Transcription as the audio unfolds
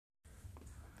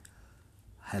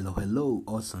Hello,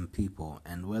 awesome people,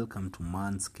 and welcome to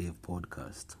Man's Cave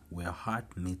Podcast, where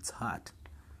heart meets heart.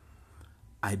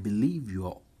 I believe you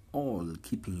are all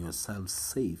keeping yourselves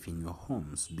safe in your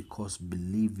homes because,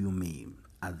 believe you me,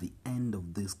 at the end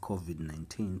of this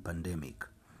COVID-19 pandemic,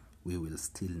 we will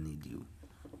still need you.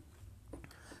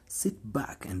 Sit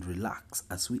back and relax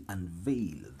as we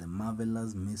unveil the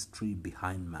marvelous mystery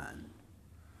behind man.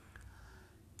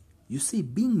 You see,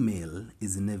 being male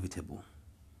is inevitable.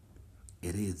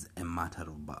 It is a matter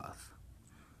of birth.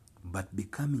 But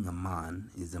becoming a man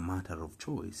is a matter of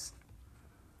choice.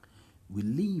 We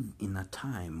live in a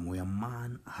time where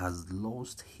man has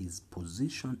lost his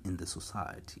position in the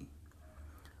society.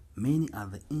 Many are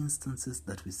the instances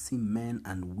that we see men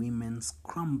and women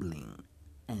scrambling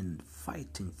and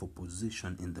fighting for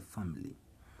position in the family.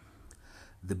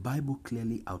 The Bible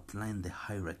clearly outlined the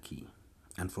hierarchy,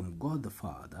 and from God the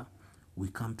Father, we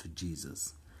come to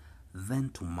Jesus, then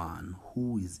to man,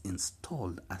 who is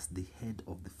installed as the head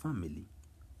of the family.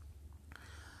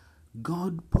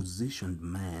 God positioned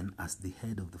man as the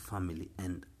head of the family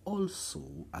and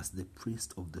also as the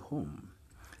priest of the home.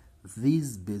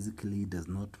 This basically does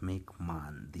not make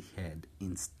man the head,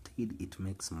 instead it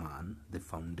makes man the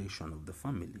foundation of the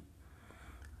family.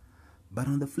 But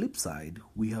on the flip side,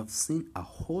 we have seen a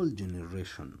whole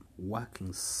generation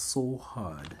working so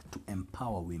hard to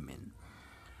empower women,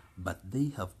 but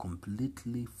they have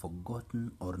completely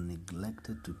forgotten or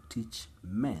neglected to teach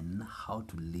men how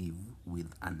to live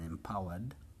with an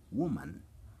empowered woman.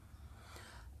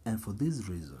 And for this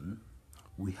reason,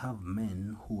 we have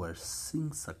men who are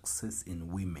seeing success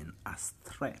in women as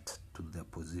threat to their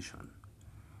position.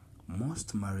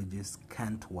 Most marriages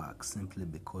can't work simply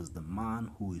because the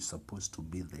man who is supposed to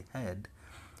be the head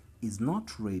is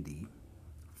not ready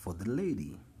for the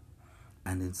lady,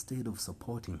 and instead of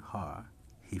supporting her,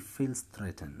 he feels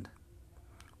threatened.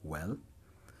 Well,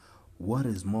 what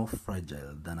is more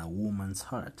fragile than a woman's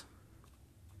heart?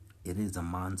 It is a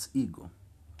man's ego.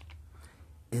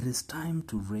 It is time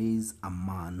to raise a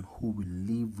man who will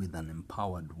live with an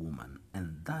empowered woman,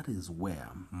 and that is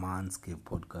where Man's Cave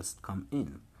Podcast come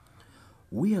in.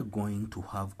 We are going to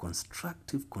have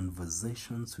constructive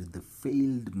conversations with the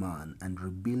failed man and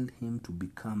rebuild him to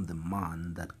become the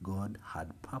man that God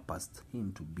had purposed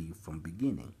him to be from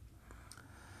beginning.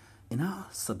 In our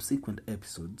subsequent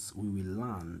episodes, we will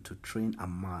learn to train a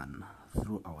man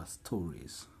through our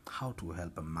stories, how to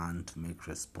help a man to make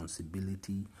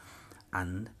responsibility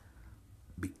and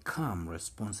become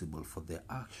responsible for their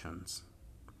actions.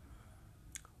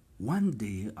 One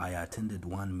day, I attended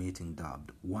one meeting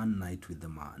dubbed One Night with the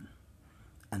Man,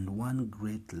 and one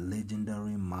great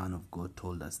legendary man of God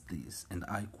told us this, and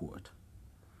I quote,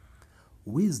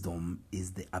 "Wisdom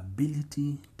is the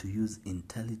ability to use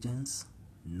intelligence,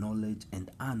 knowledge, and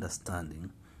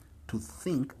understanding to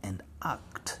think and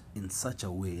act in such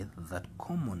a way that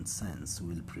common sense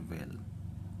will prevail.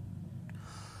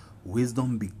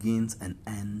 Wisdom begins and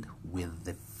ends with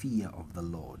the fear of the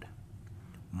Lord.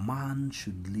 Man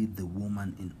should lead the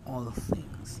woman in all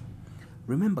things."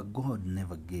 Remember, God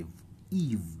never gave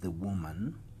Eve, the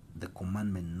woman, the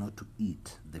commandment not to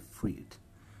eat the fruit.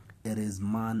 It is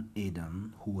man,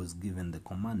 Adam, who was given the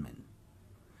commandment.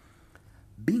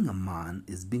 Being a man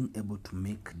is being able to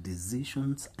make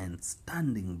decisions and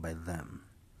standing by them.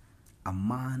 A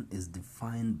man is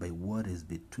defined by what is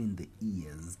between the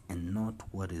ears and not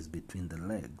what is between the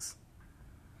legs.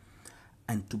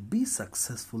 And to be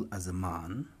successful as a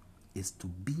man is to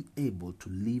be able to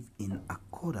live in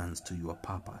accordance to your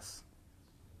purpose.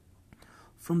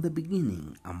 From the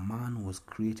beginning, a man was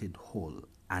created whole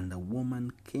and a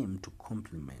woman came to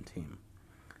complement him.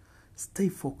 Stay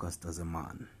focused as a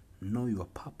man. Know your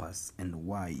purpose and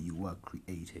why you were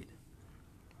created.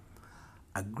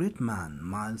 A great man,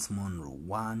 Miles Monroe,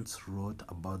 once wrote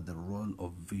about the role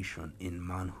of vision in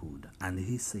manhood, and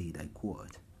he said, I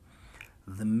quote,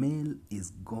 "The male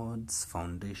is God's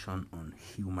foundation on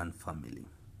human family."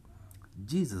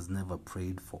 Jesus never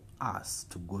prayed for us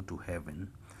to go to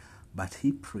heaven, but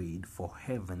he prayed for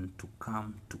heaven to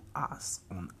come to us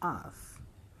on earth.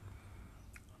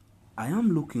 I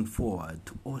am looking forward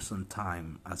to awesome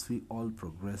time as we all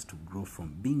progress to grow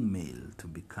from being male to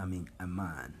becoming a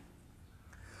man.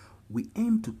 We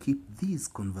aim to keep this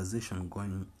conversation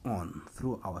going on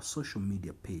through our social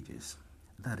media pages,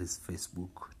 that is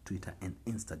Facebook, Twitter, and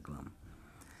Instagram.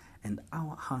 And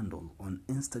our handle on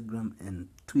Instagram and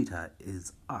Twitter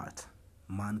is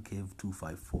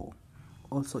 @mancave254.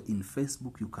 Also in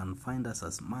Facebook, you can find us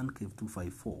as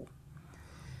mancave254.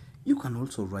 You can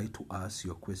also write to us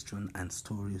your question and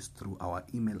stories through our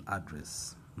email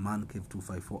address,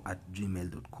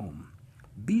 mancave254@gmail.com.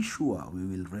 Be sure we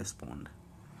will respond.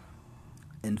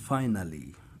 And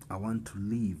finally, I want to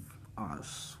leave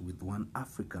us with one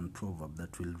African proverb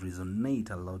that will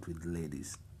resonate a lot with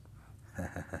ladies.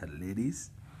 Ladies,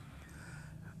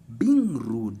 being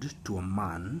rude to a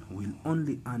man will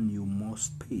only earn you more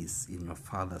space in your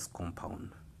father's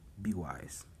compound. Be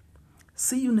wise.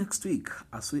 See you next week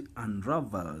as we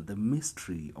unravel the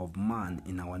mystery of man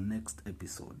in our next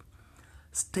episode.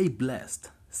 Stay blessed,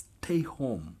 stay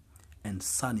home, and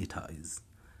sanitize.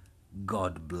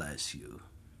 God bless you.